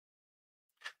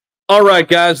All right,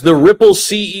 guys, the Ripple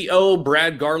CEO,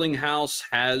 Brad Garlinghouse,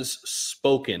 has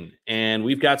spoken, and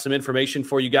we've got some information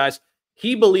for you guys.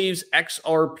 He believes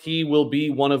XRP will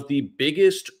be one of the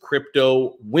biggest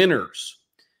crypto winners.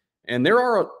 And there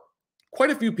are quite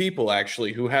a few people,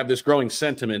 actually, who have this growing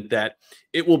sentiment that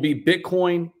it will be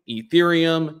Bitcoin,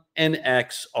 Ethereum, and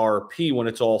XRP when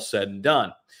it's all said and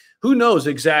done. Who knows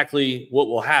exactly what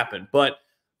will happen, but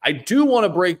I do want to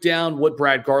break down what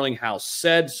Brad Garlinghouse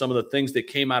said, some of the things that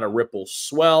came out of Ripple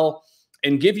Swell,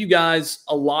 and give you guys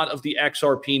a lot of the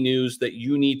XRP news that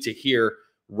you need to hear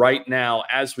right now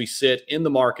as we sit in the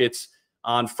markets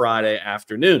on Friday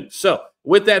afternoon. So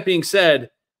with that being said,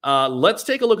 let's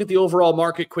take a look at the overall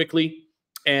market quickly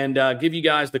and give you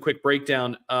guys the quick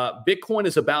breakdown. Bitcoin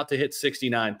is about to hit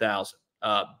 69,000.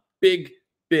 Big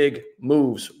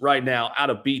moves right now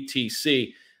out of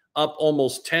BTC. Up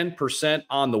almost 10%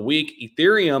 on the week.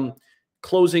 Ethereum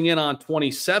closing in on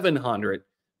 2,700.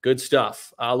 Good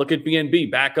stuff. Look at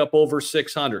BNB back up over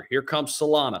 600. Here comes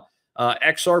Solana.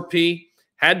 XRP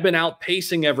had been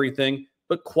outpacing everything,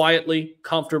 but quietly,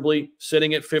 comfortably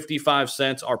sitting at 55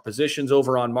 cents. Our positions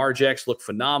over on Margex look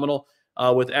phenomenal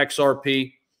with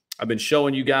XRP. I've been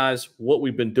showing you guys what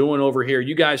we've been doing over here.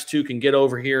 You guys too can get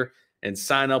over here and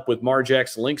sign up with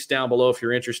Margex. Links down below if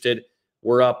you're interested.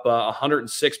 We're up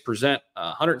 106%,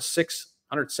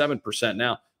 107%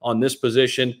 now on this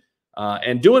position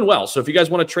and doing well. So if you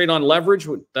guys want to trade on leverage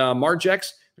with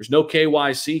Margex, there's no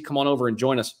KYC. Come on over and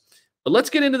join us. But let's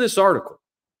get into this article.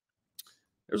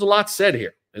 There's a lot said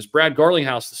here as Brad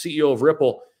Garlinghouse, the CEO of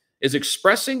Ripple, is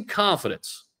expressing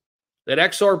confidence that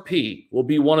XRP will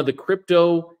be one of the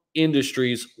crypto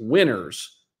industry's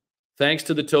winners thanks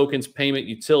to the token's payment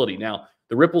utility. Now,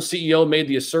 the Ripple CEO made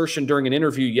the assertion during an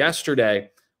interview yesterday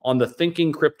on the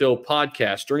Thinking Crypto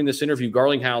podcast. During this interview,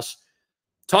 Garlinghouse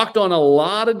talked on a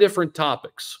lot of different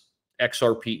topics: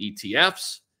 XRP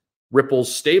ETFs, Ripple's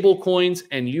stablecoins,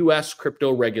 and U.S.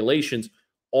 crypto regulations,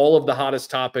 all of the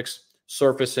hottest topics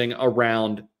surfacing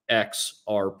around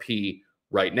XRP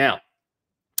right now.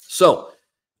 So,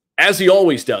 as he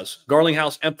always does,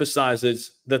 Garlinghouse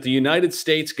emphasizes that the United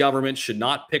States government should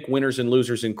not pick winners and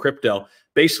losers in crypto.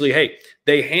 Basically, hey,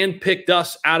 they handpicked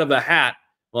us out of a hat.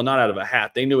 Well, not out of a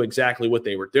hat. They knew exactly what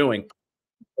they were doing.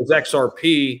 As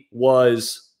XRP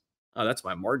was, that's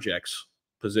my Margex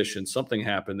position. Something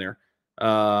happened there.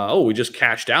 We just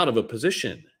cashed out of a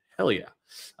position. Hell yeah.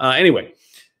 Anyway,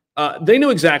 they knew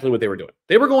exactly what they were doing.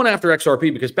 They were going after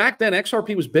XRP because back then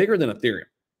XRP was bigger than Ethereum.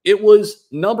 It was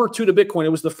number 2 to Bitcoin. It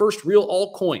was the first real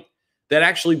altcoin that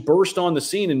actually burst on the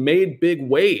scene and made big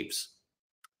waves.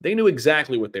 They knew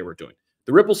exactly what they were doing.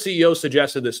 The Ripple CEO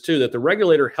suggested this too, that the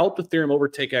regulator helped Ethereum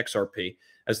overtake XRP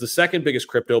as the second biggest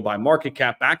crypto by market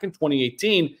cap back in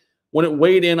 2018 when it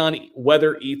weighed in on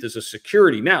whether ETH is a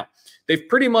security. Now, they've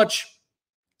pretty much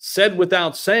said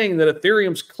without saying that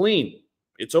Ethereum's clean.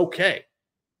 It's okay.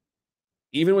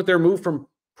 Even with their move from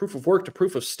proof of work to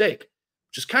proof of stake,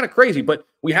 which is kind of crazy, but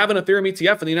we have an Ethereum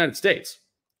ETF in the United States.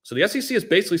 So the SEC has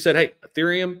basically said, hey,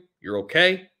 Ethereum, you're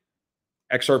okay.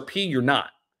 XRP, you're not,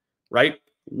 right?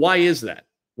 Why is that?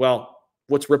 Well,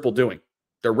 what's Ripple doing?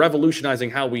 They're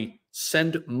revolutionizing how we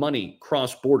send money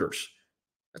cross borders.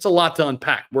 That's a lot to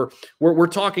unpack. We're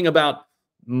talking about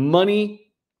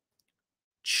money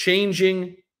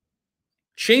changing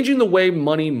the way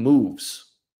money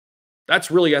moves.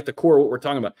 That's really at the core of what we're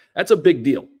talking about. That's a big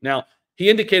deal. Now, he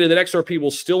indicated that XRP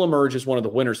will still emerge as one of the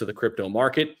winners of the crypto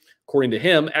market. According to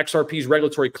him, XRP's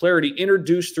regulatory clarity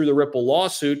introduced through the Ripple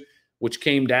lawsuit, which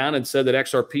came down and said that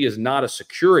XRP is not a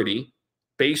security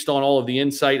based on all of the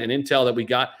insight and intel that we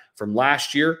got from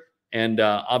last year. And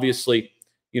obviously,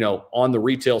 on the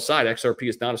retail side, XRP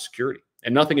is not a security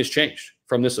and nothing has changed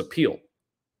from this appeal.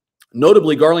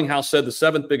 Notably, Garlinghouse said the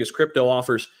 7th biggest crypto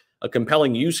offers a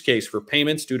compelling use case for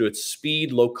payments due to its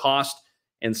speed, low cost,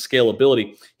 and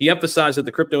scalability. He emphasized that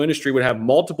the crypto industry would have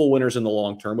multiple winners in the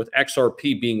long term, with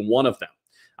XRP being one of them.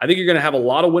 I think you're going to have a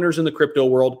lot of winners in the crypto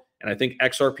world, and I think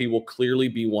XRP will clearly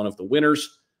be one of the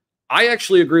winners. I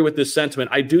actually agree with this sentiment.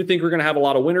 I do think we're going to have a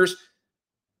lot of winners,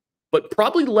 but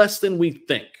probably less than we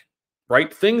think,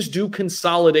 right? Things do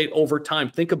consolidate over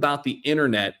time. Think about the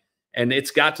internet, and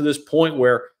it's got to this point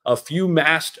where a few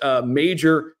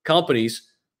major companies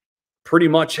pretty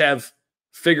much have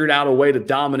figured out a way to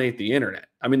dominate the internet.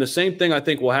 I mean, the same thing I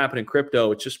think will happen in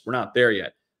crypto. It's just we're not there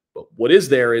yet. But what is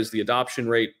there is the adoption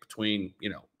rate between,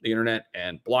 the internet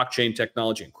and blockchain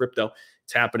technology and crypto.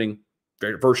 It's happening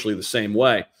virtually the same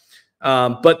way.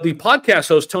 But the podcast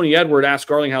host, Tony Edward, asked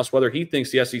Garlinghouse whether he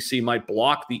thinks the SEC might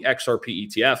block the XRP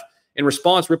ETF. In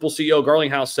response, Ripple CEO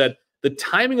Garlinghouse said the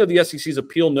timing of the SEC's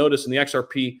appeal notice and the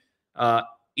XRP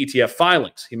ETF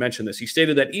filings. He mentioned this. He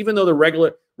stated that even though the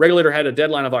regulator had a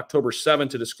deadline of October 7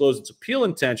 to disclose its appeal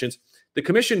intentions, the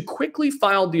commission quickly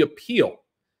filed the appeal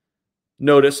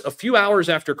notice a few hours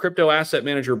after crypto asset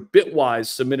manager Bitwise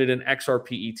submitted an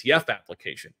XRP ETF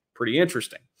application. Pretty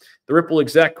interesting. The Ripple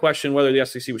exec questioned whether the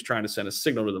SEC was trying to send a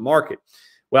signal to the market.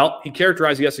 Well, he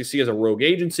characterized the SEC as a rogue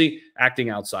agency acting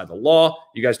outside the law.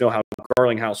 You guys know how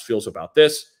Garlinghouse feels about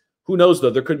this. Who knows, though?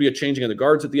 There could be a changing of the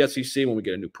guards at the SEC when we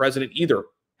get a new president, either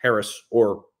Harris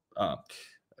or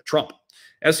Trump.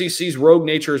 SEC's rogue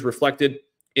nature is reflected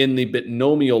in the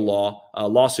Binomial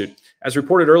lawsuit. As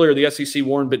reported earlier, the SEC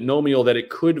warned Binomial that it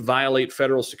could violate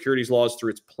federal securities laws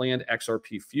through its planned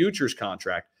XRP futures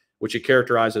contract, which it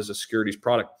characterized as a securities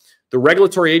product. The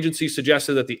regulatory agency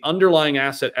suggested that the underlying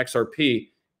asset XRP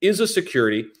is a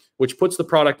security, which puts the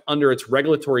product under its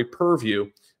regulatory purview.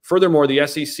 Furthermore, the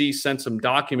SEC sent some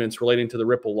documents relating to the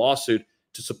Ripple lawsuit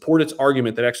to support its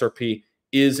argument that XRP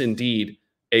is indeed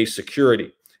a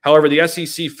security. However, the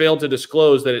SEC failed to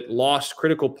disclose that it lost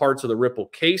critical parts of the Ripple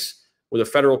case, with a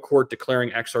federal court declaring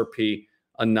XRP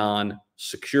a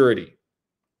non-security.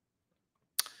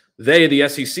 They, the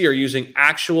SEC, are using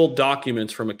actual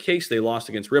documents from a case they lost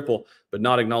against Ripple, but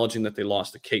not acknowledging that they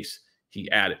lost the case, he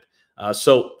added.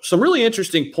 So some really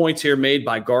interesting points here made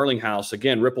by Garlinghouse,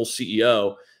 again, Ripple's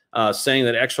CEO, saying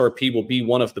that XRP will be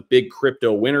one of the big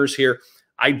crypto winners here.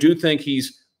 I do think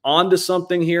he's onto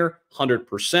something here,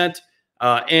 100%.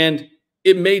 And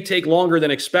it may take longer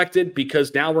than expected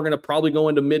because now we're going to probably go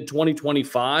into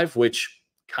mid-2025, which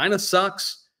kind of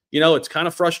sucks. You know, it's kind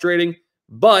of frustrating,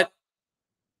 but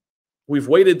we've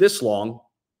waited this long,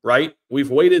 right? We've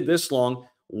waited this long.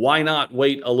 Why not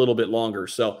wait a little bit longer?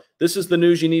 So this is the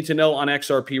news you need to know on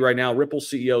XRP right now. Ripple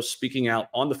CEO speaking out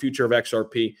on the future of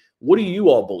XRP. What do you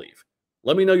all believe?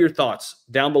 Let me know your thoughts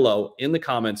down below in the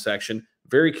comment section.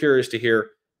 Very curious to hear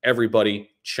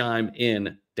everybody chime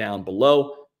in down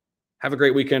below. Have a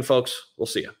great weekend, folks. We'll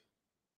see you.